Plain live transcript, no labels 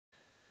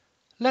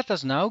Let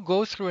us now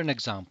go through an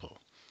example.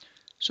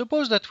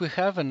 Suppose that we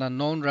have an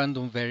unknown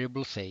random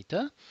variable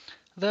theta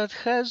that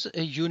has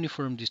a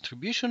uniform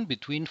distribution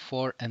between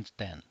 4 and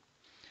 10.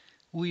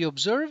 We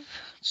observe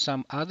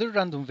some other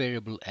random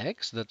variable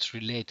x that's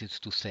related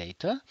to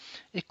theta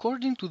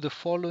according to the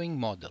following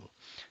model.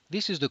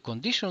 This is the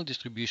conditional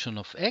distribution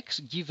of x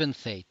given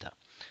theta.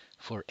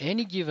 For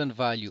any given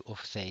value of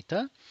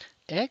theta,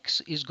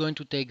 x is going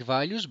to take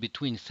values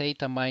between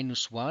theta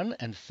minus 1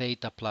 and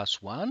theta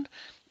plus 1,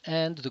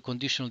 and the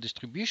conditional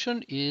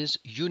distribution is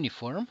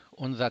uniform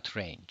on that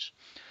range.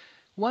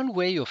 One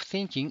way of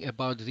thinking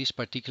about this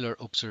particular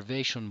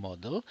observation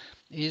model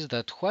is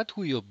that what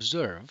we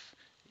observe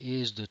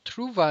is the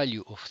true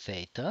value of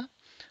theta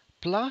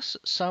plus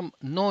some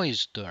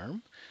noise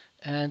term,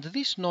 and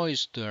this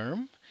noise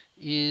term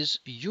is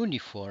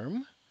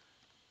uniform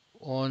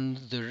on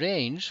the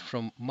range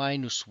from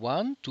minus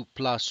 1 to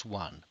plus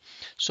 1.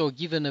 So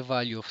given a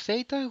value of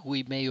theta,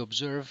 we may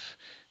observe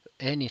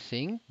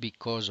anything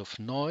because of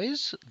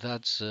noise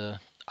that's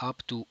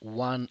up to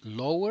 1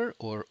 lower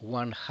or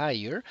 1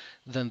 higher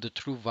than the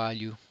true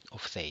value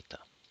of theta.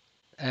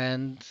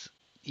 And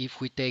if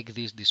we take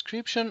this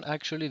description,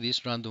 actually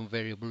this random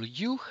variable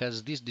u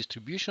has this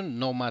distribution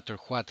no matter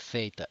what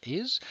theta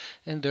is,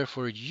 and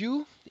therefore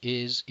u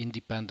is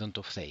independent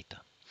of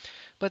theta.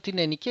 But in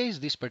any case,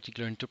 this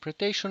particular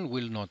interpretation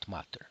will not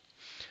matter.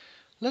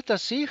 Let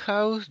us see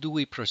how do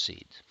we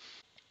proceed.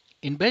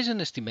 In Bayesian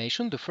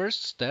estimation, the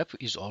first step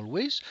is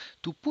always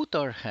to put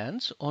our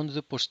hands on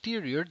the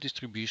posterior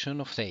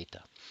distribution of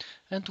theta.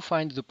 And to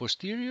find the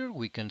posterior,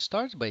 we can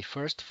start by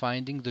first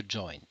finding the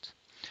joint.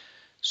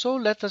 So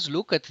let us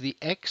look at the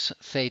x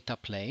theta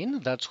plane.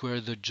 That's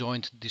where the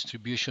joint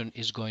distribution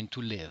is going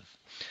to live.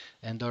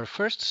 And our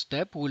first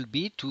step will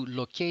be to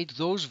locate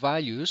those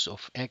values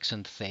of x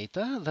and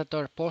theta that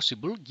are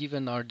possible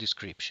given our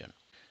description.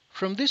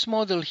 From this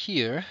model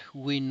here,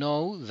 we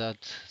know that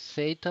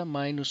theta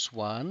minus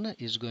 1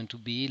 is going to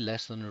be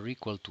less than or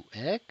equal to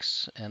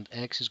x, and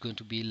x is going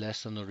to be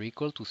less than or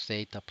equal to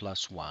theta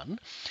plus 1.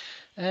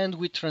 And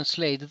we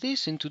translate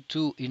this into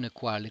two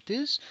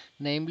inequalities,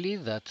 namely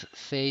that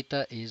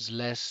theta is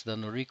less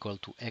than or equal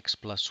to x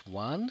plus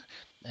 1,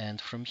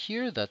 and from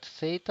here that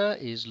theta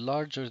is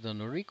larger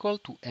than or equal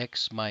to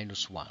x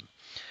minus 1.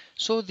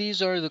 So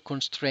these are the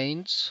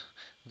constraints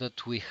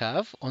that we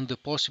have on the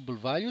possible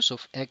values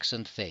of x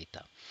and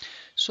theta.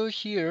 So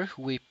here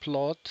we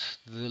plot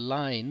the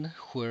line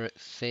where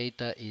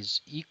theta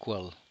is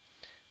equal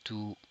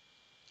to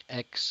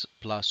x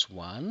plus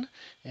 1,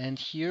 and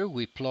here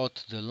we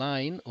plot the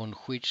line on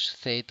which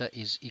theta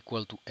is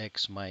equal to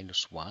x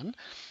minus 1.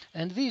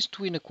 And these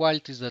two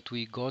inequalities that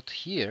we got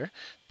here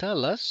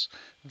tell us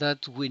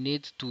that we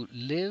need to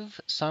live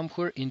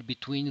somewhere in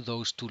between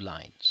those two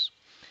lines.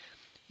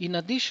 In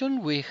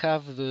addition, we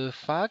have the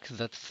fact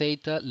that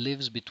theta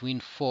lives between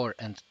 4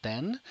 and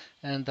 10,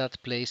 and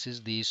that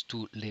places these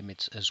two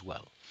limits as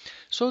well.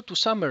 So to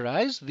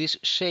summarize, this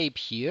shape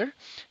here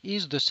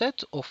is the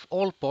set of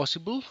all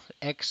possible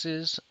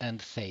x's and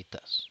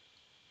thetas.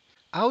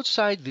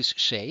 Outside this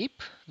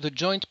shape, the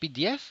joint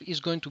PDF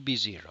is going to be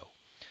 0.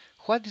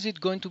 What is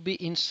it going to be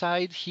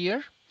inside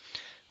here?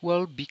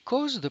 Well,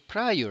 because the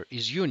prior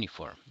is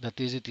uniform, that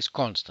is, it is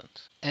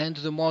constant, and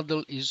the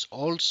model is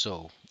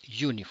also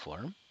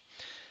uniform,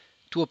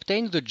 to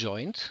obtain the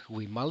joint,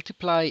 we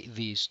multiply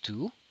these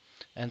two,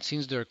 and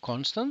since they're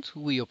constant,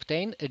 we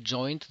obtain a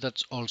joint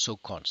that's also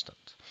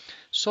constant.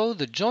 So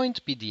the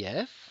joint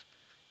PDF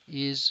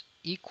is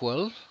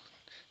equal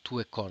to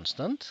a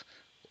constant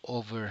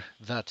over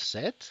that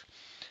set.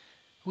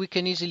 We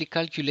can easily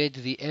calculate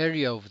the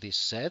area of this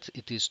set.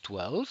 It is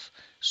 12.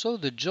 So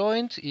the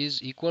joint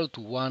is equal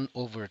to 1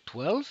 over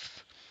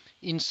 12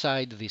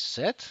 inside this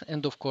set,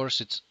 and of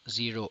course it's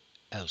 0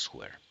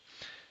 elsewhere.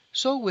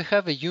 So we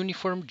have a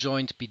uniform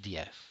joint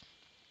PDF.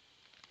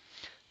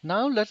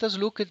 Now let us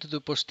look at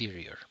the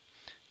posterior.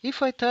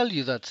 If I tell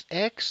you that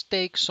x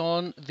takes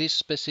on this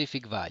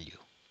specific value,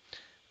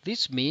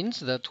 this means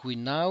that we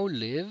now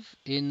live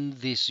in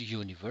this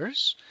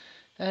universe,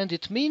 and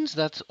it means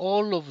that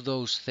all of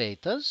those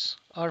thetas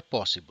are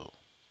possible.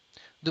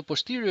 The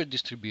posterior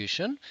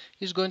distribution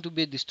is going to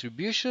be a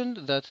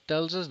distribution that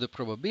tells us the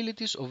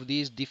probabilities of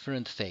these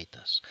different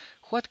thetas.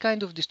 What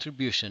kind of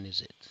distribution is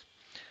it?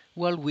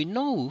 Well, we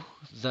know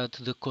that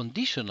the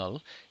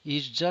conditional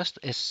is just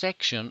a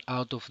section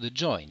out of the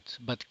joint,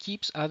 but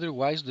keeps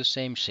otherwise the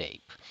same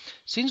shape.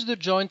 Since the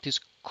joint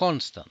is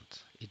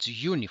constant, it's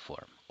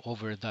uniform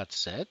over that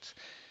set,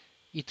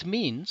 it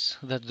means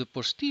that the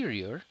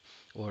posterior,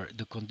 or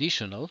the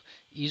conditional,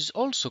 is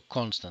also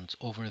constant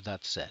over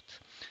that set.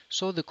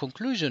 So the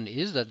conclusion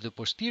is that the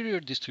posterior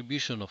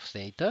distribution of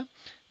theta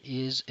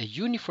is a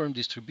uniform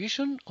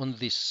distribution on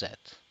this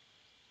set.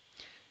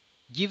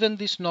 Given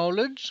this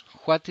knowledge,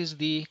 what is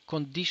the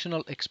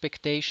conditional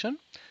expectation?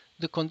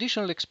 The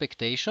conditional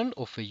expectation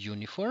of a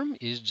uniform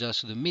is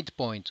just the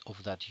midpoint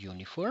of that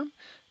uniform,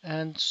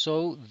 and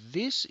so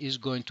this is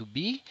going to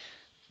be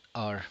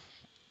our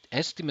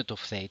estimate of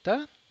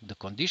theta, the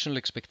conditional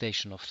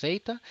expectation of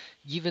theta,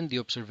 given the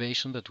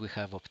observation that we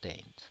have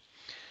obtained.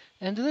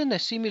 And then a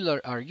similar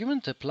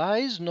argument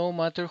applies no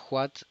matter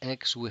what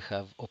x we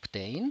have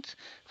obtained.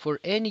 For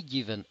any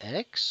given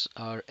x,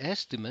 our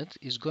estimate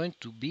is going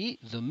to be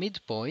the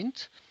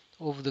midpoint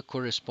of the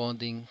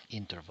corresponding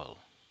interval.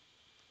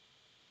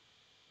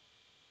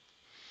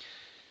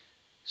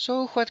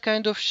 So what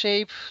kind of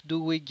shape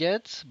do we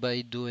get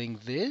by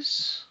doing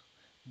this?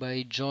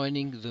 By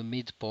joining the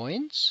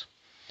midpoints?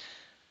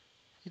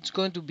 It's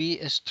going to be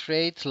a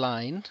straight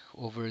line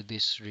over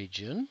this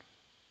region.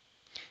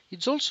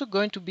 It's also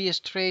going to be a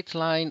straight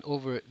line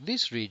over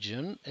this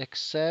region,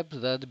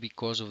 except that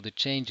because of the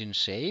change in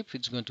shape,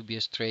 it's going to be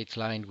a straight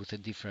line with a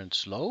different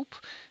slope.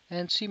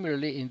 And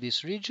similarly, in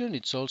this region,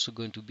 it's also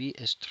going to be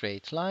a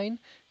straight line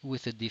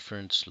with a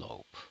different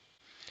slope.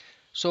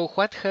 So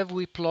what have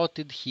we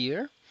plotted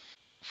here?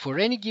 For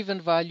any given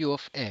value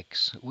of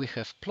x, we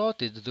have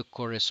plotted the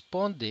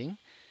corresponding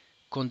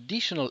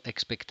conditional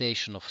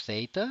expectation of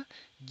theta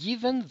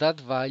given that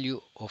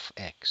value of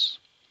x.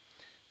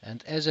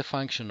 And as a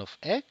function of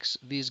x,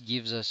 this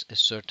gives us a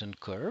certain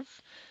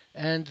curve.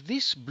 And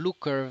this blue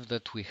curve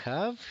that we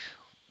have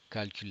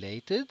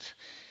calculated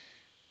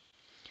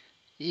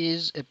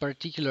is a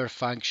particular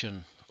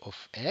function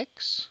of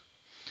x.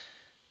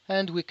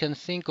 And we can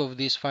think of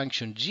this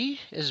function g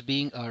as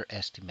being our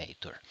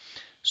estimator.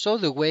 So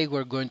the way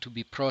we're going to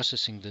be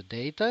processing the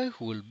data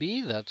will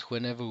be that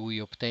whenever we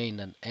obtain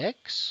an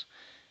x,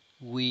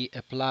 we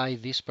apply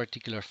this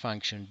particular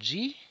function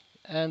g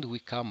and we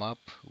come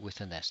up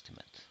with an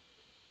estimate.